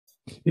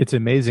It's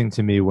amazing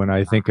to me when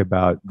I think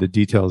about the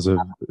details of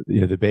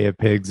the Bay of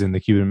Pigs and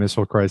the Cuban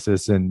Missile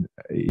Crisis, and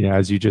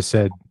as you just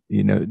said,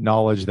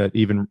 knowledge that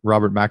even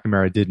Robert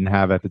McNamara didn't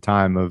have at the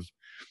time of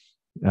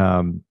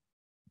um,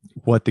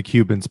 what the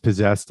Cubans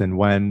possessed and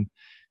when,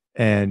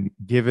 and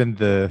given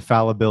the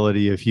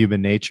fallibility of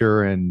human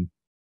nature and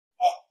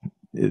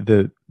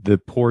the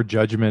poor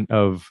judgment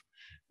of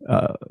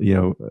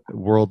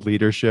world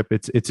leadership,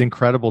 it's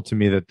incredible to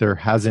me that there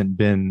hasn't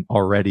been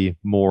already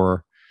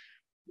more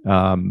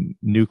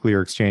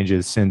nuclear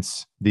exchanges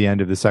since the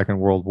end of the Second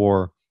World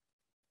War.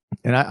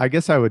 And I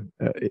guess I would,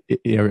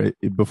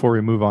 before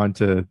we move on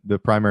to the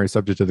primary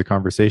subject of the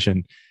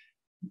conversation,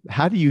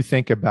 how do you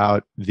think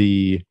about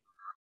the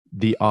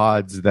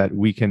odds that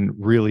we can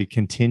really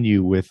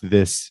continue with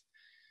this,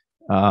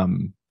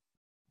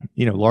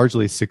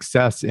 largely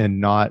success in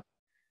not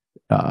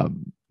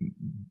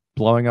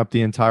blowing up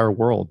the entire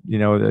world?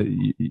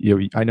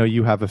 I know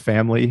you have a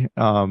family.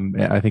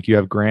 I think you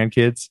have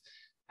grandkids.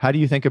 How do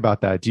you think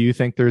about that? Do you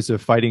think there's a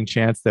fighting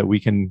chance that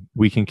we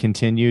can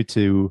continue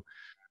to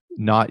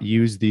not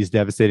use these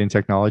devastating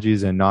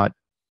technologies and not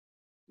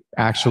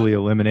actually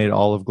eliminate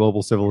all of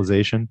global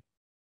civilization?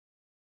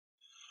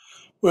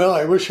 Well,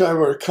 I wish I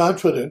were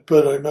confident,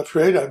 but I'm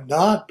afraid I'm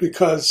not,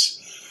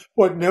 because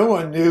what no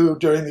one knew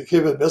during the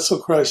Cuban Missile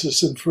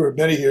Crisis and for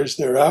many years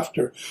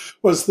thereafter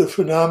was the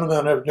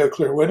phenomenon of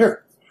nuclear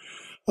winter.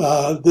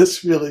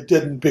 This really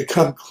didn't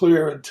become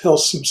clear until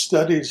some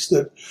studies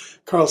that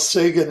Carl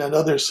Sagan and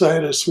other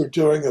scientists were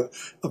doing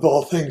of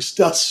all things,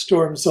 dust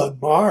storms on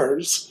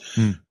Mars,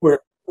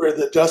 where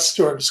the dust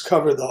storms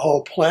cover the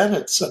whole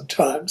planet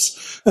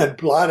sometimes and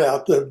blot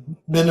out the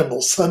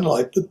minimal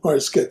sunlight that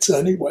Mars gets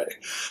anyway,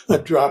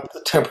 and drop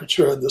the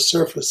temperature on the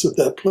surface of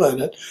that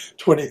planet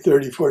 20,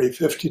 30, 40,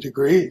 50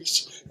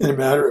 degrees in a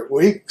matter of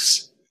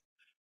weeks.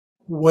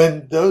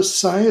 When those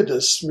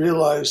scientists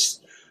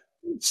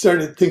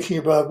started thinking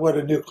about what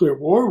a nuclear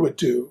war would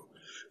do,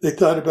 they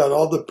thought about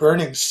all the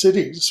burning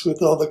cities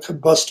with all the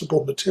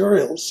combustible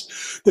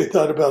materials. They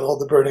thought about all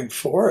the burning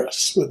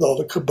forests with all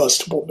the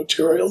combustible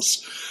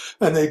materials.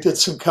 And they did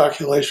some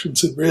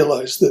calculations and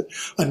realized that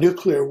a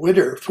nuclear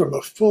winter from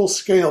a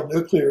full-scale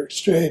nuclear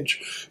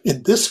exchange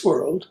in this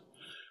world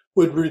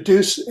would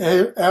reduce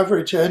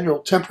average annual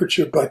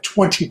temperature by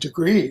 20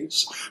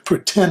 degrees for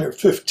 10 or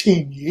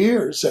 15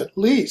 years at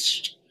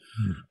least,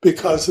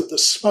 because of the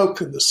smoke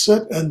and the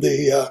soot and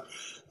the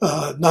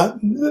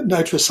not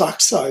nitrous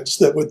oxides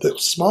the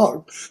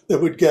smog that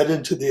would get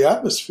into the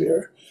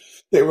atmosphere.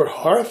 They were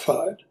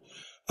horrified,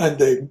 and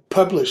they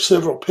published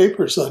several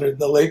papers on it in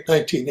the late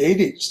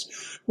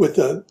 1980s with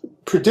a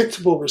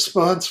predictable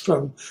response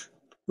from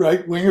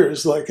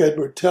right-wingers like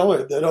Edward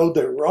Teller that, oh,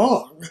 they're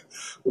wrong.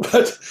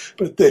 But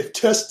they've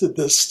tested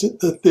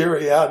the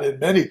theory out in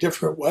many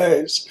different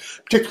ways,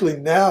 particularly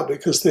now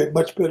because they have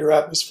much better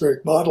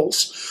atmospheric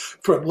models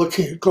from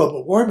looking at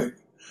global warming.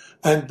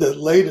 And the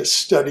latest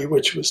study,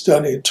 which was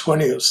done in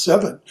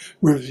 2007,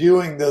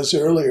 reviewing those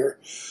earlier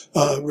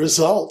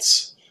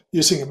results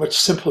using a much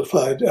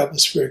simplified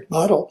atmospheric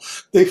model,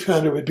 they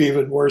found it would be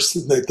even worse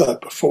than they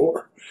thought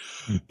before.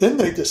 Then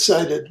they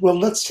decided, well,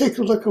 let's take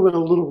a look at what a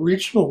little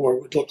regional war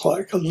would look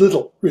like, a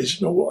little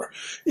regional war.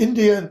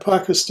 India and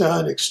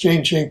Pakistan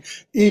exchanging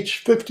each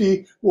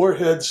 50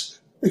 warheads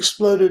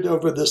exploded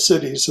over the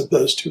cities of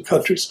those two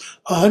countries,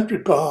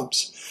 100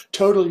 bombs,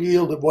 total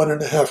yield of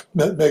 1.5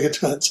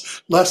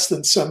 megatons, less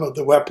than some of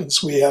the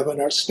weapons we have in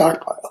our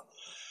stockpile.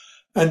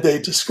 And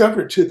they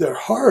discovered to their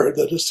horror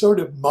that a sort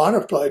of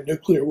modified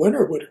nuclear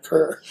winter would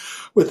occur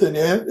with an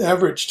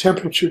average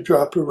temperature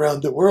drop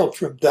around the world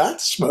from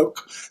that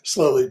smoke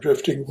slowly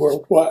drifting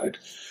worldwide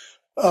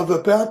of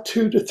about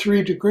 2 to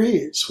 3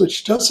 degrees,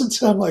 which doesn't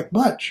sound like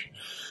much,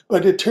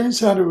 but it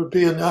turns out it would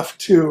be enough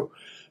to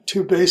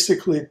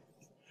basically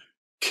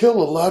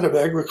kill a lot of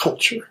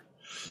agriculture.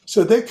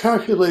 So they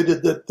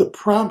calculated that the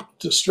prompt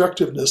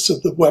destructiveness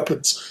of the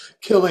weapons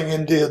killing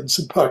Indians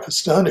and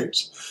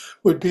Pakistanis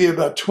would be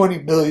about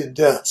 20 million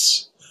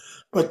deaths.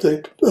 But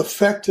the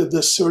effect of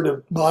this sort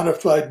of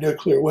modified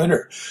nuclear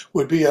winter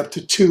would be up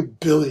to 2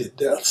 billion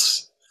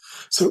deaths.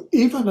 So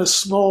even a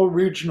small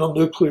regional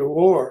nuclear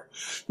war,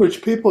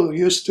 which people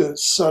used to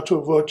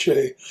sotto voce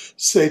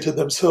say to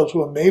themselves,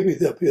 well, maybe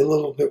there'll be a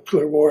little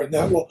nuclear war and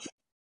that will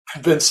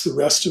convince the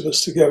rest of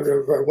us to get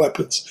rid of our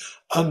weapons.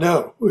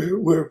 No,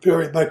 we're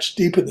very much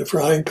deep in the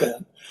frying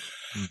pan.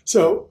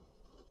 So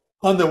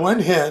on the one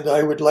hand,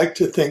 I would like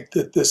to think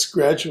that this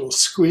gradual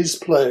squeeze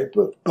play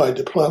by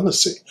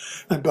diplomacy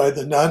and by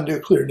the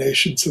non-nuclear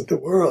nations of the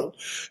world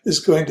is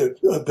going to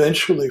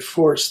eventually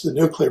force the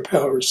nuclear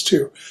powers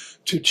to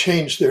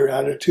change their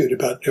attitude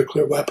about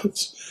nuclear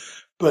weapons.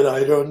 But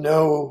I don't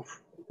know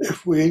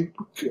if we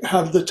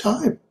have the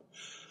time.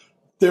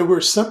 There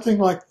were something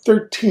like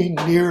 13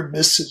 near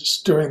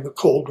misses during the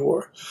Cold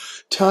War,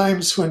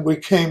 times when we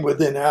came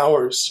within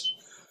hours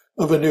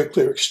of a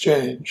nuclear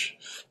exchange.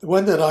 The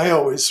one that I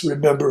always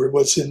remember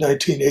was in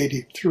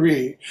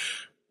 1983,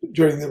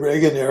 during the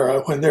Reagan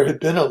era, when there had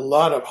been a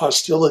lot of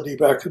hostility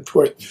back and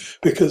forth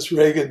because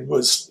Reagan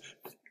was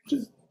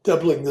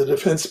doubling the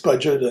defense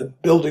budget and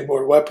building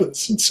more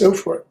weapons and so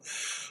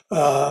forth.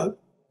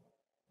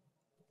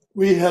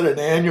 We had an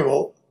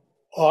annual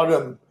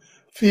autumn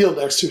field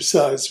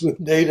exercise with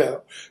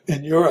NATO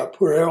in Europe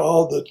where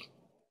all the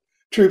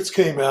troops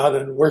came out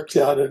and worked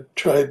out and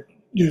tried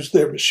use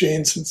their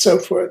machines and so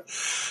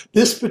forth.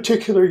 This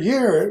particular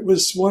year, it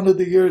was one of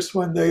the years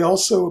when they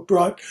also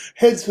brought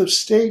heads of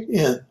state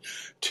in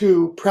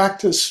to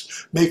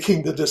practice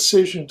making the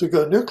decision to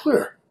go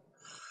nuclear.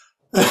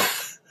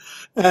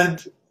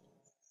 And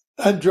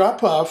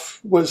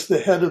Andropov was the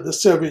head of the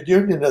Soviet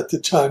Union at the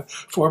time,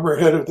 former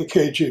head of the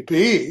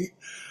KGB.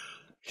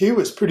 He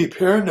was pretty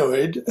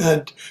paranoid,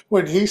 and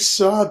when he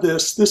saw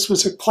this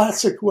was a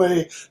classic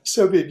way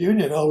Soviet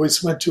Union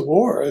always went to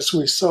war, as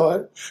we saw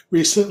it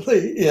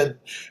recently in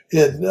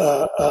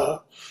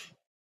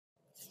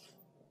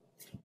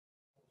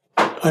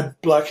I'm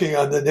blocking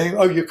on the name.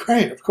 Oh,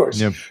 Ukraine, of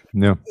course. Yep.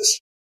 No.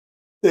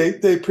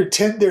 They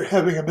pretend they're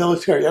having a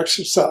military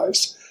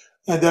exercise,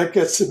 and that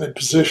gets them in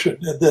position,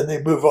 and then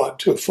they move on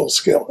to a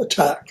full-scale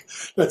attack.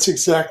 That's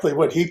exactly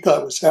what he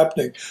thought was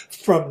happening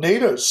from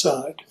NATO's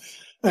side.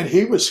 And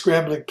he was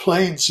scrambling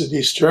planes in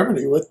East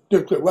Germany with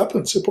nuclear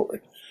weapons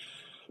aboard.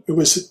 It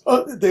was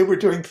they were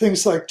doing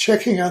things like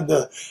checking on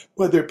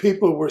whether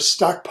people were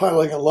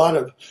stockpiling a lot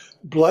of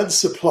blood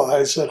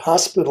supplies at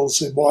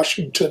hospitals in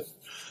Washington.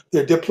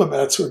 Their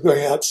diplomats were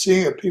going out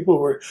seeing if people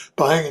were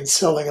buying and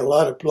selling a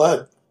lot of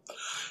blood.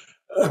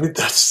 I mean,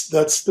 that's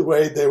the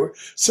way they were.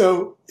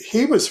 So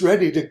he was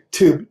ready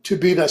to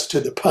beat us to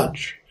the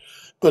punch.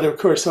 But of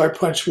course, our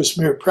punch was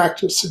mere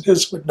practice, and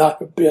his would not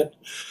have been.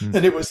 Mm.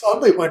 And it was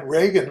only when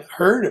Reagan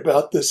heard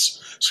about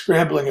this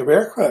scrambling of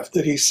aircraft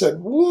that he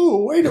said, "Whoa,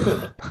 wait a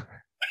minute,"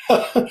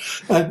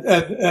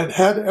 and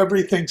had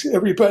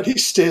everybody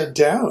stand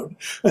down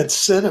and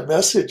sent a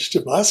message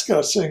to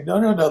Moscow saying,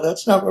 "No,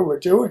 that's not what we're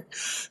doing."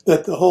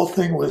 That the whole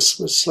thing was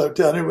slowed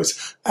down. It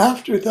was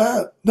after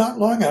that, not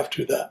long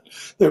after that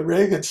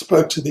Reagan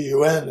spoke to the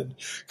UN and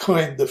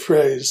coined the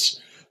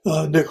phrase,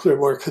 nuclear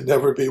war could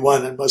never be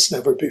won and must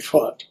never be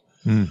fought.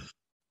 Mm.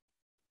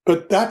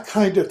 But that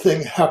kind of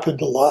thing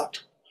happened a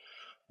lot,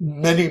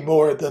 many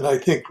more than I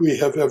think we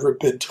have ever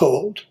been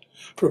told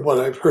from what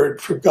I've heard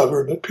from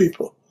government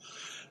people.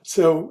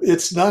 So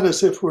it's not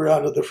as if we're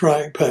out of the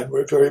frying pan.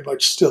 We're very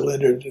much still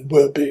in it and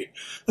will be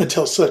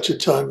until such a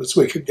time as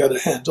we can get a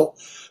handle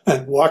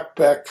and walk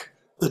back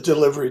the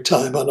delivery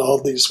time on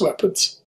all these weapons.